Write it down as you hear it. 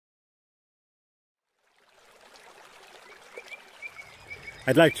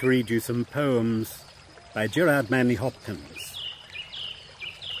I'd like to read you some poems by Gerard Hopkins.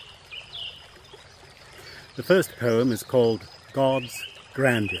 The first poem is called God's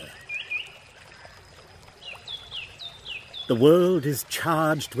Grandeur. The world is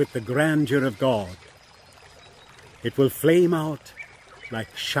charged with the grandeur of God. It will flame out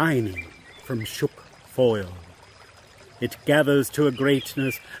like shining from shook foil. It gathers to a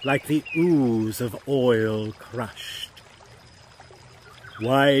greatness like the ooze of oil crushed.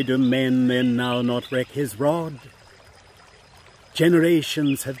 Why do men then now not wreck his rod?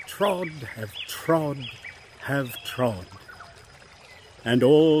 Generations have trod, and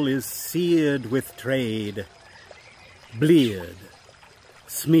all is seared with trade, bleared,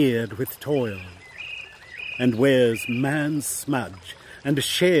 smeared with toil, and wears man's smudge and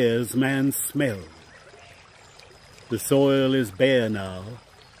shares man's smell. The soil is bare now,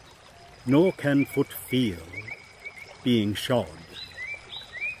 nor can foot feel being shod.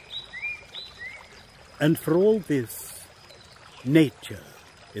 And for all this, nature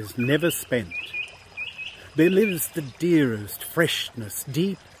is never spent. There lives the dearest freshness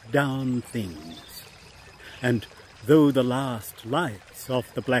deep down things. And though the last lights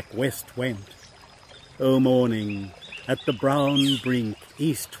of the black west went, O morning, at the brown brink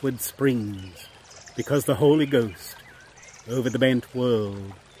eastward springs, because the Holy Ghost over the bent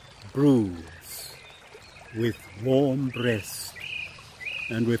world broods with warm breast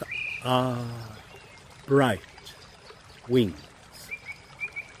and with bright wings.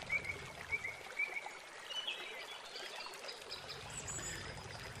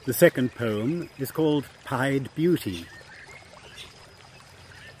 The second poem is called Pied Beauty.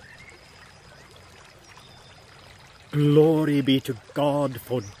 Glory be to God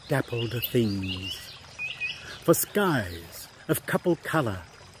for dappled things, for skies of couple colour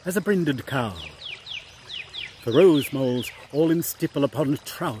as a brinded cow, for rose moles all in stipple upon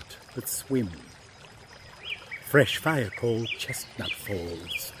trout that swim, fresh fire called chestnut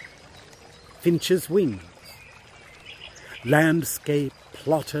falls, finch's wings, landscape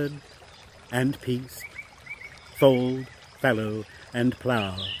plotted and pieced, fold, fallow and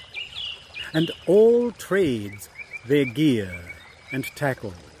plough, and all trades their gear and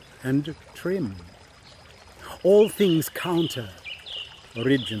tackle and trim, all things counter,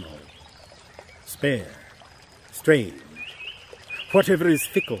 original, spare, strange, whatever is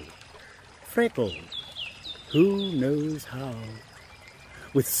fickle, freckled, who knows how,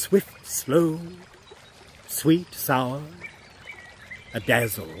 with swift, slow, sweet, sour, a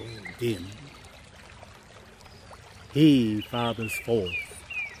dazzle dim. He fathers forth,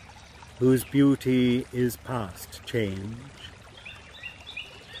 whose beauty is past change.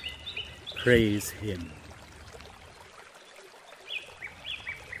 Praise him.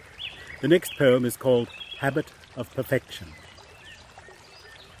 The next poem is called Habit of Perfection.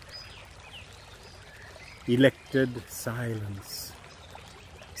 Elected silence,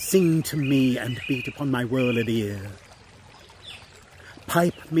 sing to me and beat upon my whirled ear.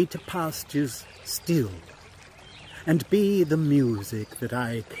 Pipe me to pastures still, and be the music that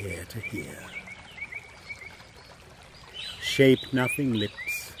I care to hear. Shape nothing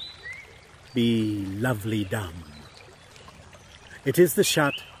lips, be lovely dumb. It is the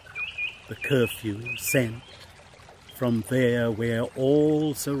shut, the curfew sent from there where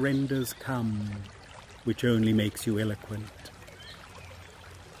all surrenders come, which only makes you eloquent.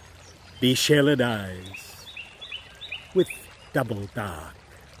 Be shelled eyes, with double dark,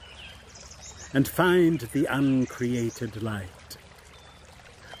 and find the uncreated light.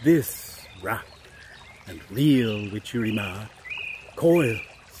 This rough and real which you remark,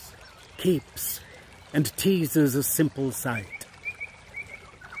 coils, keeps, and teases a simple sight.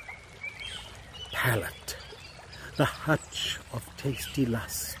 Palate, the hutch of tasty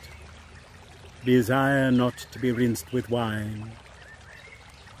lust, desire not to be rinsed with wine.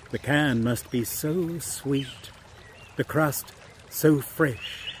 The can must be so sweet, the crust so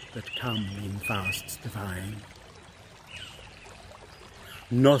fresh that come in fasts divine.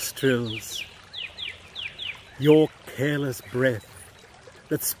 Nostrils, your careless breath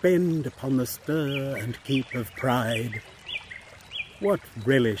that spend upon the stir and keep of pride, what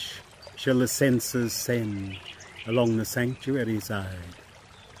relish shall the senses send along the sanctuary side?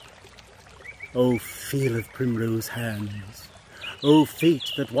 O feel of primrose hands, O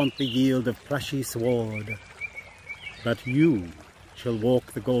feet that want the yield of plushy sward, but you shall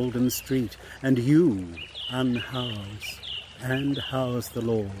walk the golden street, and you unhouse and house the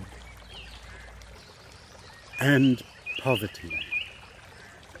Lord. And poverty,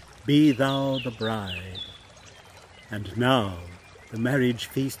 be thou the bride, and now the marriage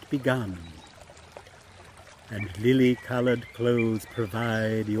feast begun. and lily-coloured clothes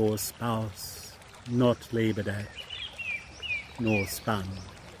provide your spouse, not laboured at, nor spun.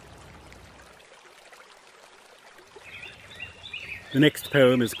 The next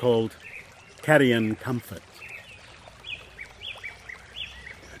poem is called Carrion Comfort.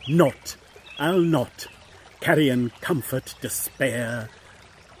 Not, I'll not, carrion comfort despair,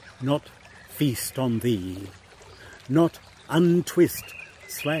 not feast on thee, not untwist,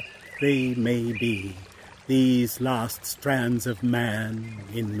 slack they may be, these last strands of man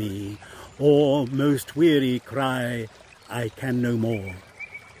in me, or most weary cry, I can no more.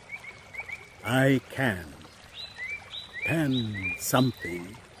 I can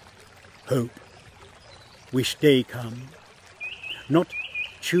something, hope, wish day come, not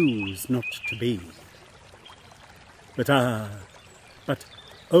choose not to be. But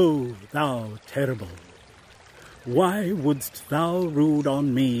oh, thou terrible, why wouldst thou rude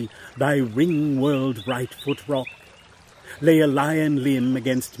on me thy ring-whirled right foot rock, lay a lion limb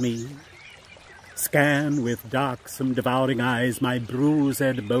against me, scan with darksome devouring eyes my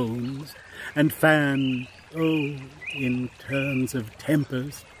bruised bones, and fan, oh, in turns of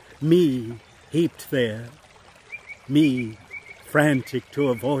tempest, me heaped there, me frantic to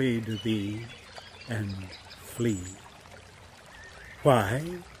avoid thee and flee. Why?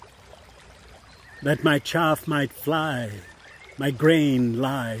 That my chaff might fly, my grain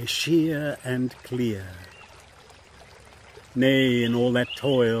lie sheer and clear. Nay, in all that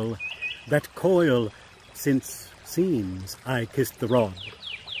toil, that coil, since seems I kissed the rod,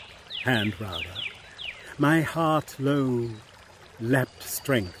 hand rather, my heart low lapped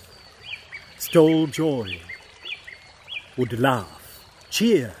strength, stole joy, would laugh,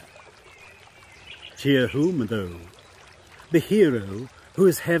 cheer. Cheer whom, though? The hero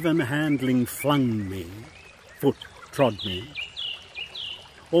whose heaven-handling flung me, foot trod me,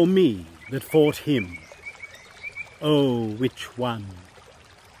 or me that fought him? Oh, which one?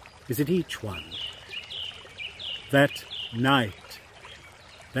 Is it each one? That night,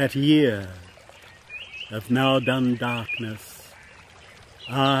 that year of now done darkness,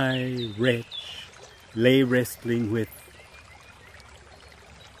 I, wretch, lay wrestling with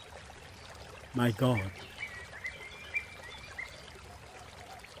my God.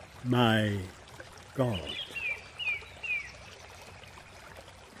 My God.